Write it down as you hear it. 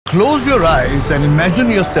Close your eyes and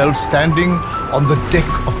imagine yourself standing on the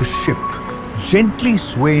deck of a ship, gently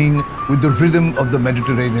swaying with the rhythm of the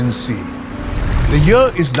Mediterranean Sea. The year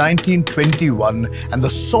is 1921 and the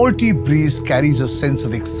salty breeze carries a sense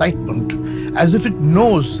of excitement as if it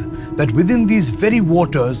knows that within these very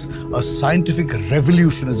waters, a scientific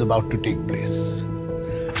revolution is about to take place.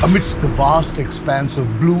 Amidst the vast expanse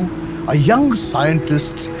of blue, a young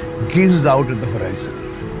scientist gazes out at the horizon.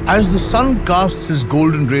 As the sun casts his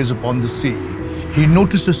golden rays upon the sea, he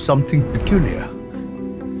notices something peculiar.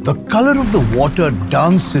 The color of the water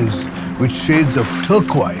dances with shades of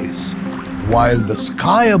turquoise, while the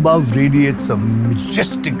sky above radiates a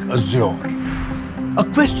majestic azure. A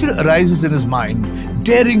question arises in his mind,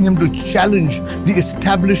 daring him to challenge the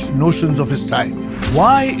established notions of his time.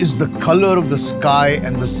 Why is the color of the sky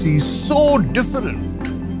and the sea so different?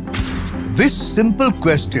 This simple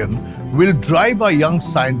question will drive our young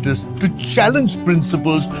scientist to challenge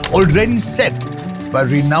principles already set by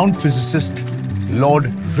renowned physicist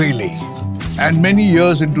Lord Rayleigh. And many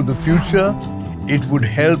years into the future, it would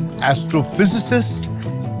help astrophysicists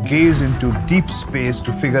gaze into deep space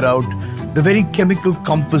to figure out the very chemical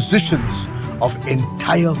compositions of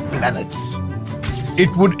entire planets.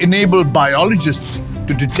 It would enable biologists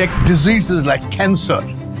to detect diseases like cancer.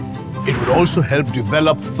 It would also help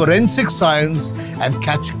develop forensic science and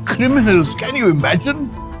catch criminals. Can you imagine?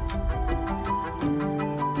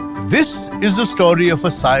 This is the story of a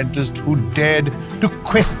scientist who dared to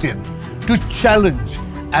question, to challenge,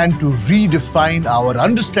 and to redefine our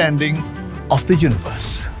understanding of the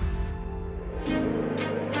universe.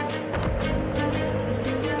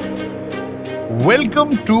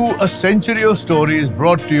 Welcome to a century of stories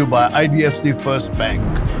brought to you by IDFC FIRST Bank.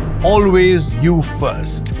 Always you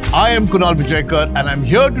first. I am Kunal Vijayakar and I'm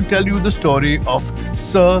here to tell you the story of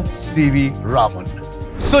Sir CV Raman.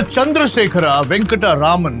 Sir Chandrasekhara Venkata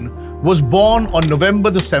Raman was born on November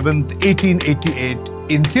the 7th, 1888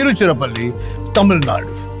 in Tiruchirappalli, Tamil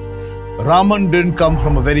Nadu. Raman didn't come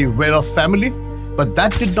from a very well-off family, but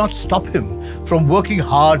that did not stop him from working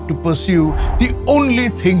hard to pursue the only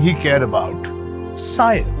thing he cared about,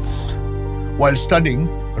 science. While studying,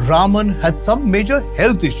 Raman had some major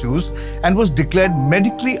health issues and was declared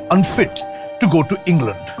medically unfit to go to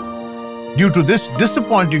England. Due to this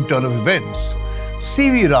disappointing turn of events,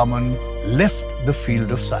 CV Raman left the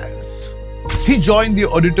field of science. He joined the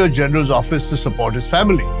Auditor General's office to support his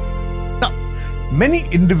family. Now, many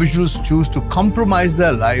individuals choose to compromise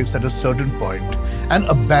their lives at a certain point and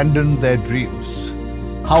abandon their dreams.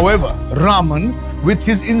 However, Raman, with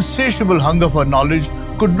his insatiable hunger for knowledge,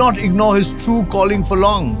 could not ignore his true calling for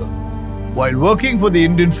long. While working for the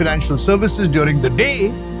Indian Financial Services during the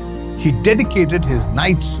day, he dedicated his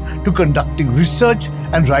nights to conducting research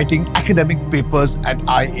and writing academic papers at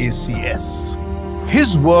IACS.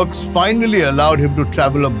 His works finally allowed him to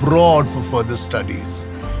travel abroad for further studies,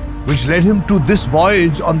 which led him to this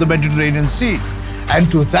voyage on the Mediterranean Sea,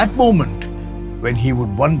 and to that moment when he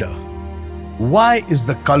would wonder, why is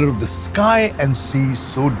the color of the sky and sea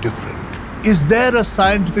so different? Is there a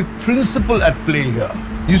scientific principle at play here?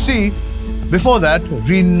 You see, before that,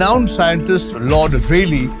 renowned scientist Lord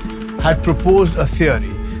Rayleigh had proposed a theory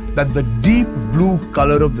that the deep blue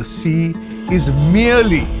color of the sea is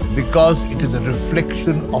merely because it is a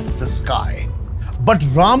reflection of the sky. But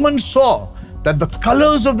Raman saw that the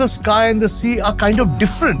colors of the sky and the sea are kind of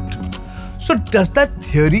different. So does that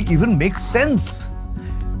theory even make sense?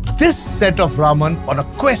 This set off Raman on a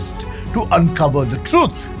quest to uncover the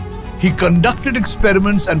truth. He conducted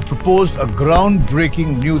experiments and proposed a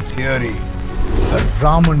groundbreaking new theory, the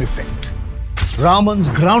Raman Effect. Raman's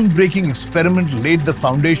groundbreaking experiment laid the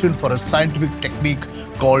foundation for a scientific technique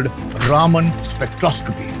called Raman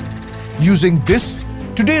spectroscopy. Using this,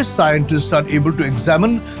 today's scientists are able to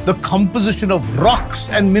examine the composition of rocks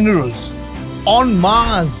and minerals. On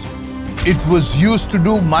Mars, it was used to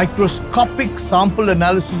do microscopic sample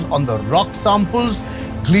analysis on the rock samples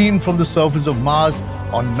gleaned from the surface of Mars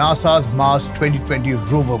on NASA's Mars 2020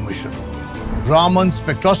 Rover Mission. Raman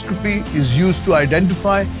spectroscopy is used to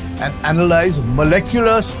identify and analyze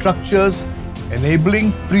molecular structures,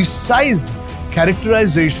 enabling precise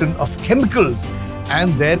characterization of chemicals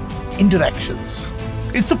and their interactions.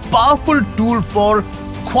 It's a powerful tool for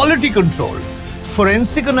quality control,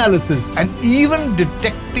 forensic analysis, and even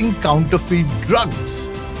detecting counterfeit drugs.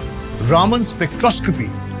 Raman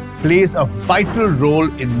spectroscopy plays a vital role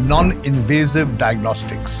in non-invasive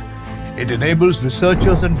diagnostics. It enables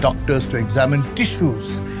researchers and doctors to examine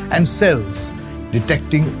tissues and cells,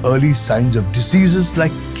 detecting early signs of diseases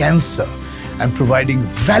like cancer and providing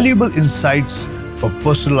valuable insights for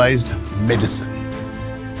personalized medicine.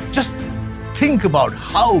 Just think about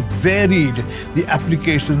how varied the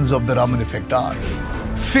applications of the Raman effect are.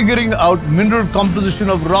 Figuring out mineral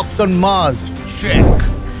composition of rocks on Mars, check.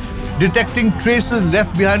 Detecting traces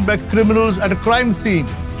left behind by criminals at a crime scene,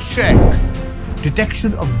 check.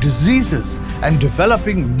 Detection of diseases and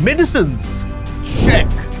developing medicines, check.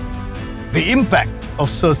 The impact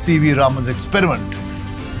of Sir CV Raman's experiment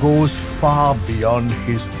goes far beyond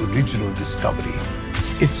his original discovery.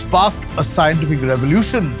 It sparked a scientific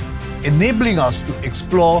revolution, enabling us to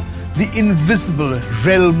explore the invisible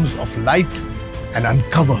realms of light and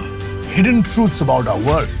uncover hidden truths about our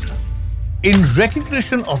world. In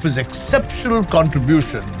recognition of his exceptional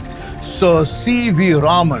contribution, Sir CV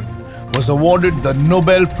Raman was awarded the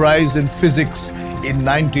Nobel Prize in Physics in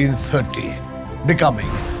 1930, becoming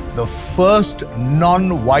the first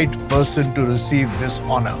non-white person to receive this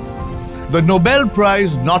honor. The Nobel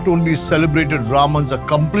Prize not only celebrated Raman's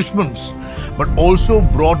accomplishments, but also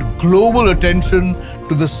brought global attention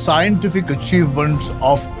to the scientific achievements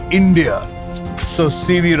of India. So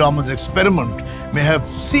CV Raman's experiment may have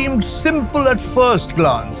seemed simple at first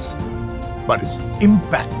glance, but its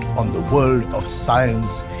impact on the world of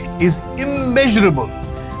science is immeasurable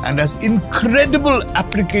and has incredible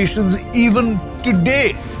applications even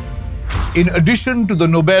today. In addition to the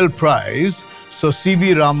Nobel Prize, Sir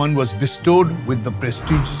CV Raman was bestowed with the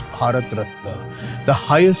prestigious Bharat Ratna, the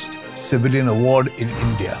highest civilian award in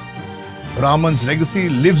India. Raman's legacy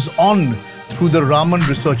lives on through the Raman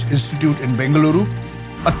Research Institute in Bengaluru,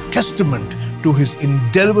 a testament to his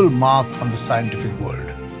indelible mark on the scientific world.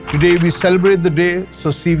 Today we celebrate the day Sir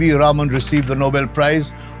CV Raman received the Nobel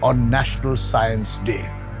Prize on National Science Day.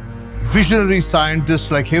 Visionary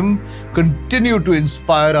scientists like him continue to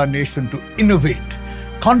inspire our nation to innovate,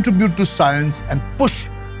 contribute to science and push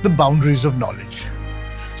the boundaries of knowledge.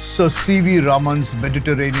 Sir CV Raman's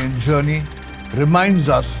Mediterranean journey reminds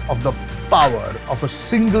us of the power of a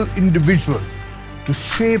single individual to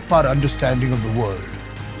shape our understanding of the world.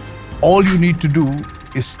 All you need to do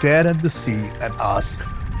is stare at the sea and ask,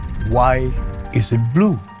 why is it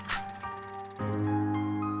blue?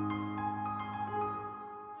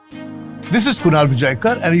 This is Kunal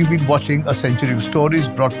Vijayakar and you've been watching A Century of Stories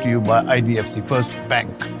brought to you by IDFC FIRST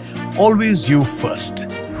Bank. Always you first.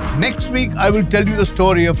 Next week, I will tell you the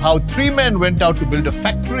story of how three men went out to build a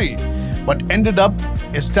factory but ended up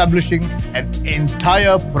establishing an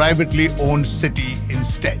entire privately owned city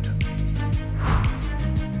instead.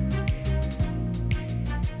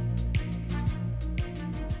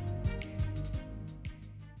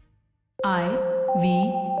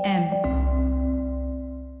 IVF